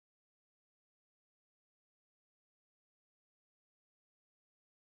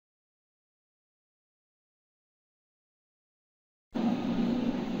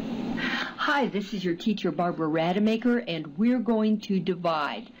Hi, this is your teacher Barbara Rademacher, and we're going to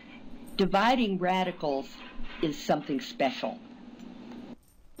divide. Dividing radicals is something special.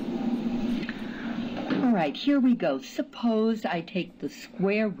 Alright, here we go. Suppose I take the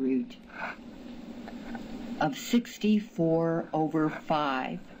square root of 64 over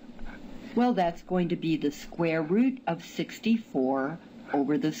 5. Well, that's going to be the square root of 64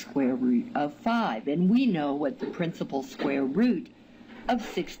 over the square root of 5. And we know what the principal square root of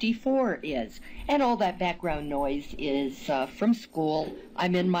 64 is. And all that background noise is from school.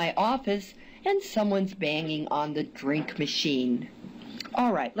 I'm in my office and someone's banging on the drink machine.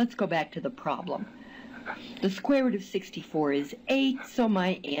 Alright, let's go back to the problem. The square root of 64 is 8, so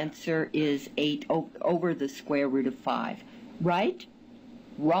my answer is 8 over the square root of 5. Right?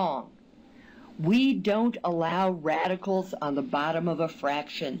 Wrong. We don't allow radicals on the bottom of a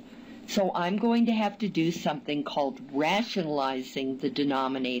fraction, so I'm going to have to do something called rationalizing the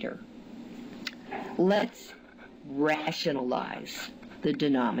denominator. Let's rationalize the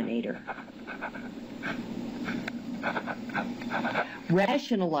denominator.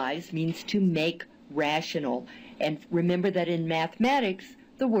 Rationalize means to make rational, and remember that in mathematics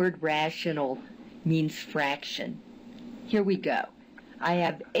the word rational means fraction. Here we go. I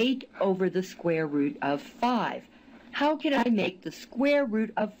have 8 over the square root of 5. How can I make the square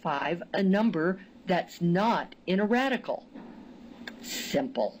root of 5 a number that's not in a radical?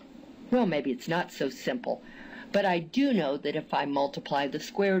 Simple. Well, maybe it's not so simple, but I do know that if I multiply the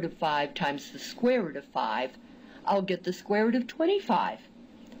square root of 5 times the square root of 5, I'll get the square root of 25,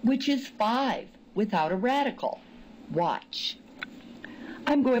 which is 5 without a radical. Watch.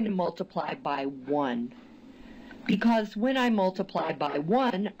 I'm going to multiply by 1. Because when I multiply by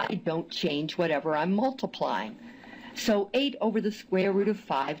 1, I don't change whatever I'm multiplying. So 8 over the square root of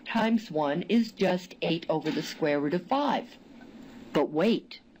 5 times 1 is just 8 over the square root of 5. But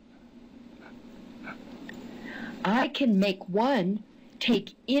wait. I can make 1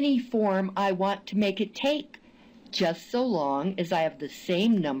 take any form I want to make it take, just so long as I have the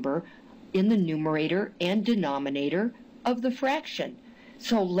same number in the numerator and denominator of the fraction.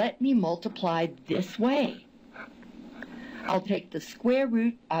 So let me multiply this way. I'll take the square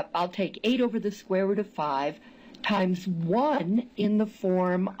root, I'll take 8 over the square root of 5 times 1 in the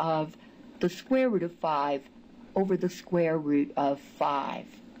form of the square root of 5 over the square root of 5.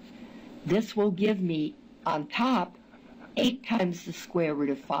 This will give me on top 8 times the square root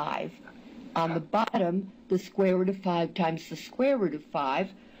of 5. On the bottom, the square root of 5 times the square root of 5,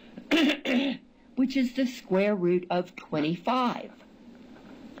 which is the square root of 25.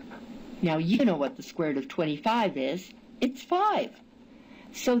 Now you know what the square root of 25 is. It's 5.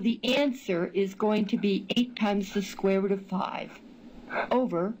 So the answer is going to be 8 times the square root of 5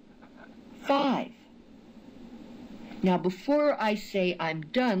 over 5. Now before I say I'm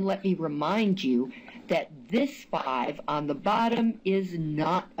done, let me remind you that this 5 on the bottom is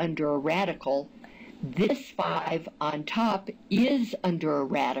not under a radical. This 5 on top is under a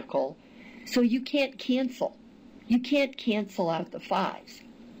radical, so you can't cancel. You can't cancel out the 5s.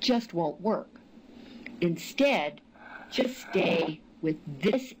 Just won't work. Instead, just stay with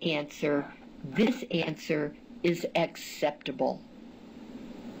this answer. This answer is acceptable.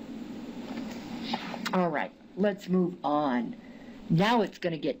 All right, let's move on. Now it's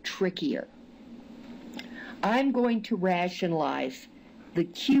going to get trickier. I'm going to rationalize the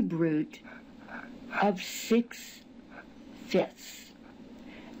cube root of 6/5.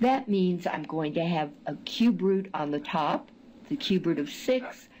 That means I'm going to have a cube root on the top, the cube root of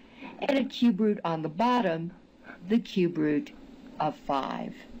 6, and a cube root on the bottom, the cube root of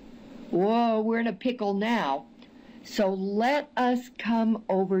 5. Whoa, we're in a pickle now. So let us come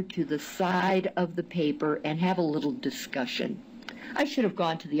over to the side of the paper and have a little discussion. I should have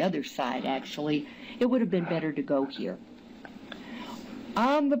gone to the other side, actually. It would have been better to go here.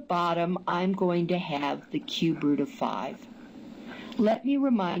 On the bottom, I'm going to have the cube root of 5. Let me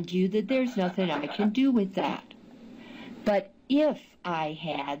remind you that there's nothing I can do with that. But if I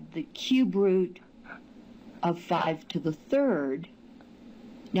had the cube root of 5 to the third,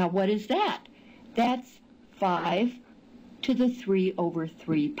 now what is that? That's 5 to the 3 over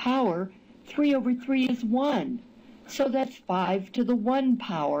 3 power. 3 over 3 is 1. So that's 5 to the 1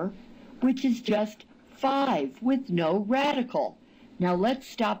 power, which is just 5 with no radical. Now let's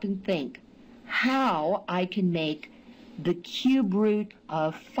stop and think how I can make the cube root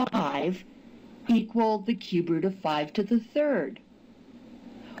of 5 equal the cube root of 5 to the third.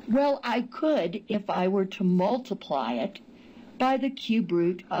 Well, I could if I were to multiply it by the cube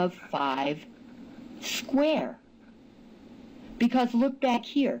root of 5 square. Because look back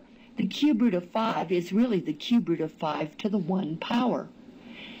here, the cube root of 5 is really the cube root of 5 to the 1 power.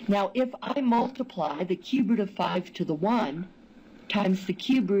 Now, if I multiply the cube root of 5 to the 1 times the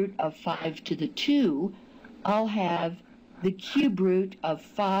cube root of 5 to the 2, I'll have the cube root of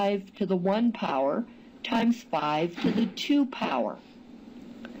 5 to the 1 power times 5 to the 2 power.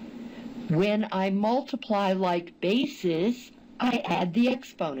 When I multiply like bases, I add the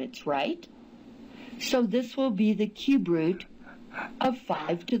exponents, right? So this will be the cube root of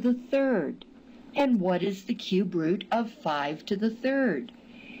 5 to the 3rd. And what is the cube root of 5 to the 3rd?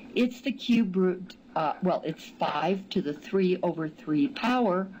 It's the cube root, it's 5 to the 3 over 3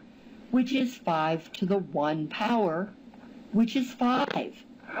 power, which is 5 to the 1 power, which is 5.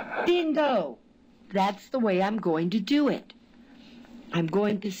 Bingo! That's the way I'm going to do it. I'm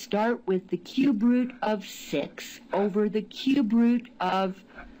going to start with the cube root of 6 over the cube root of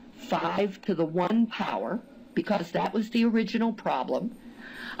 5 to the 1 power, because that was the original problem.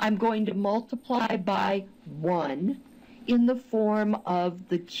 I'm going to multiply by 1 in the form of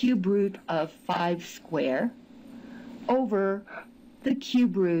the cube root of 5 squared over the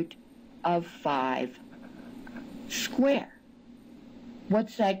cube root of 5 squared.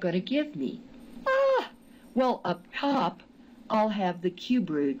 What's that going to give me? Well, up top, I'll have the cube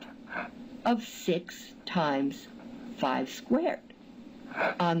root of 6 times 5 squared.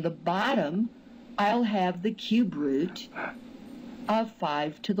 On the bottom, I'll have the cube root of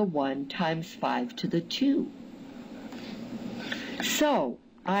 5 to the 1 times 5 to the 2. So,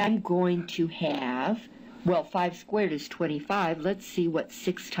 I'm going to have, 5 squared is 25. Let's see what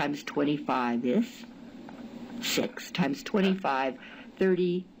 6 times 25 is. 6 times 25,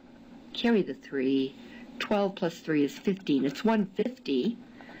 30, carry the 3. 12 plus 3 is 15. It's 150.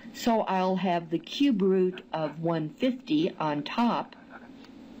 So I'll have the cube root of 150 on top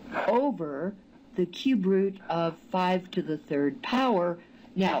over the cube root of 5 to the 3rd power.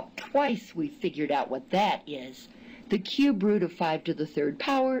 Now, twice we figured out what that is. The cube root of 5 to the 3rd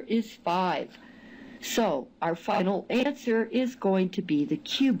power is 5. So our final answer is going to be the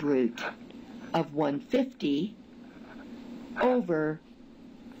cube root of 150 over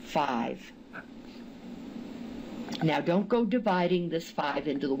 5. Now, don't go dividing this 5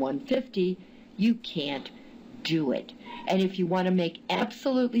 into the 150. You can't do it. And if you want to make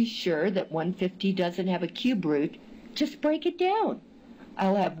absolutely sure that 150 doesn't have a cube root, just break it down.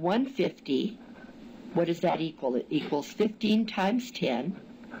 I'll have 150. What does that equal? It equals 15 times 10.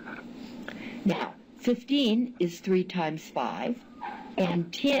 Now, 15 is 3 times 5,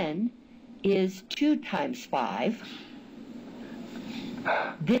 and 10 is 2 times 5.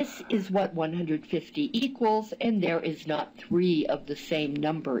 This is what 150 equals, and there is not 3 of the same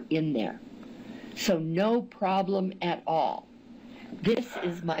number in there. So no problem at all. This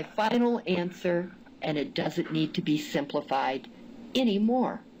is my final answer, and it doesn't need to be simplified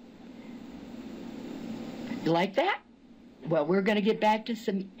anymore. You like that? Well, we're going to get back to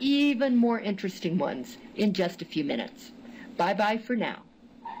some even more interesting ones in just a few minutes. Bye-bye for now.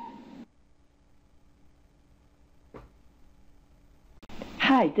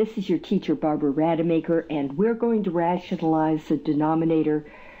 Hi, this is your teacher, Barbara Rademacher, and we're going to rationalize the denominator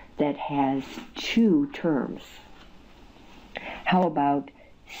that has 2 terms. How about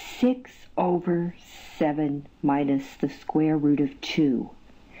 6 over 7 minus the square root of 2?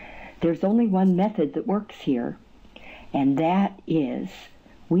 There's only one method that works here, and that is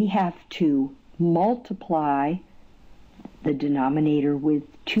we have to multiply the denominator with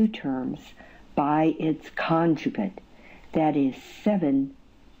 2 terms by its conjugate. That is 7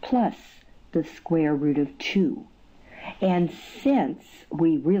 plus the square root of 2. And since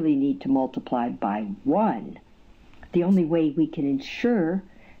we really need to multiply by 1, the only way we can ensure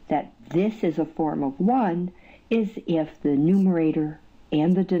that this is a form of 1 is if the numerator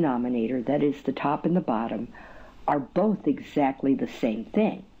and the denominator, that is the top and the bottom, are both exactly the same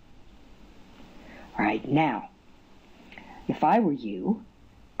thing. All right, now, if I were you,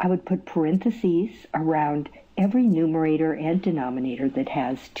 I would put parentheses around every numerator and denominator that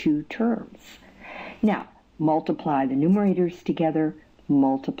has 2 terms. Now, multiply the numerators together,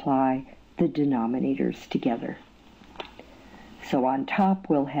 multiply the denominators together. So on top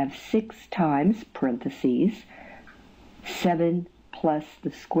we'll have 6 times, parentheses, 7 plus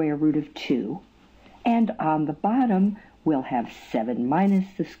the square root of 2. And on the bottom we'll have 7 minus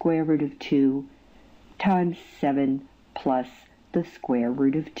the square root of 2 times 7 plus the square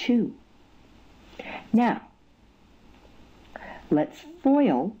root of 2. Now, let's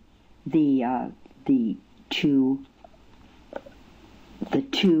FOIL the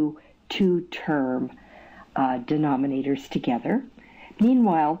two-term denominators together.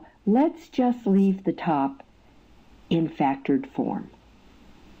 Meanwhile, let's just leave the top in factored form.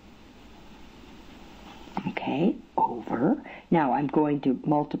 Okay, over over. Now I'm going to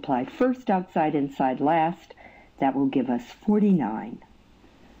multiply first outside, inside, last. That will give us 49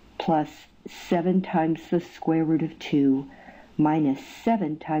 plus 7 times the square root of 2 minus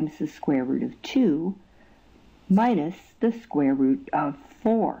 7 times the square root of 2 minus the square root of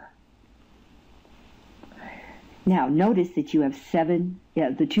 4. Now notice that you have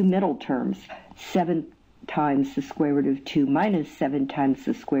the two middle terms, 7 times the square root of 2 minus 7 times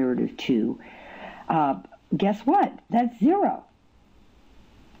the square root of 2. Guess what? That's 0.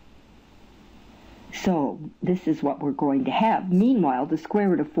 So this is what we're going to have. Meanwhile, the square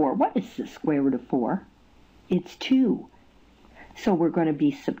root of 4, what is the square root of 4? It's 2. So we're going to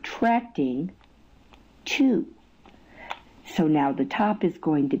be subtracting 2. So now the top is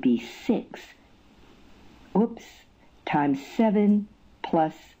going to be 6. Times 7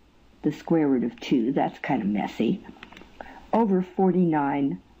 plus the square root of 2, that's kind of messy, over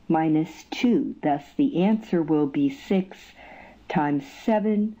 49 minus 2. Thus the answer will be 6 times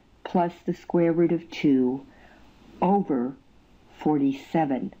 7 plus the square root of 2 over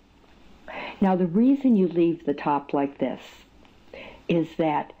 47. Now the reason you leave the top like this is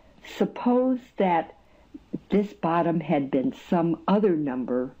that suppose that this bottom had been some other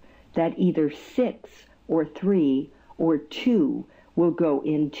number that either 6 or 3 or 2 will go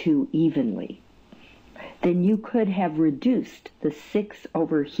into evenly. Then you could have reduced the 6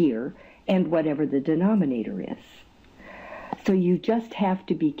 over here and whatever the denominator is. So you just have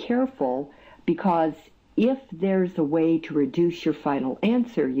to be careful, because if there's a way to reduce your final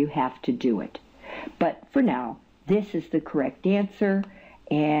answer, you have to do it. But for now, this is the correct answer,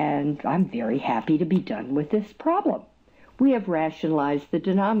 and I'm very happy to be done with this problem. We have rationalized the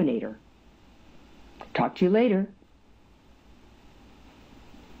denominator. Talk to you later.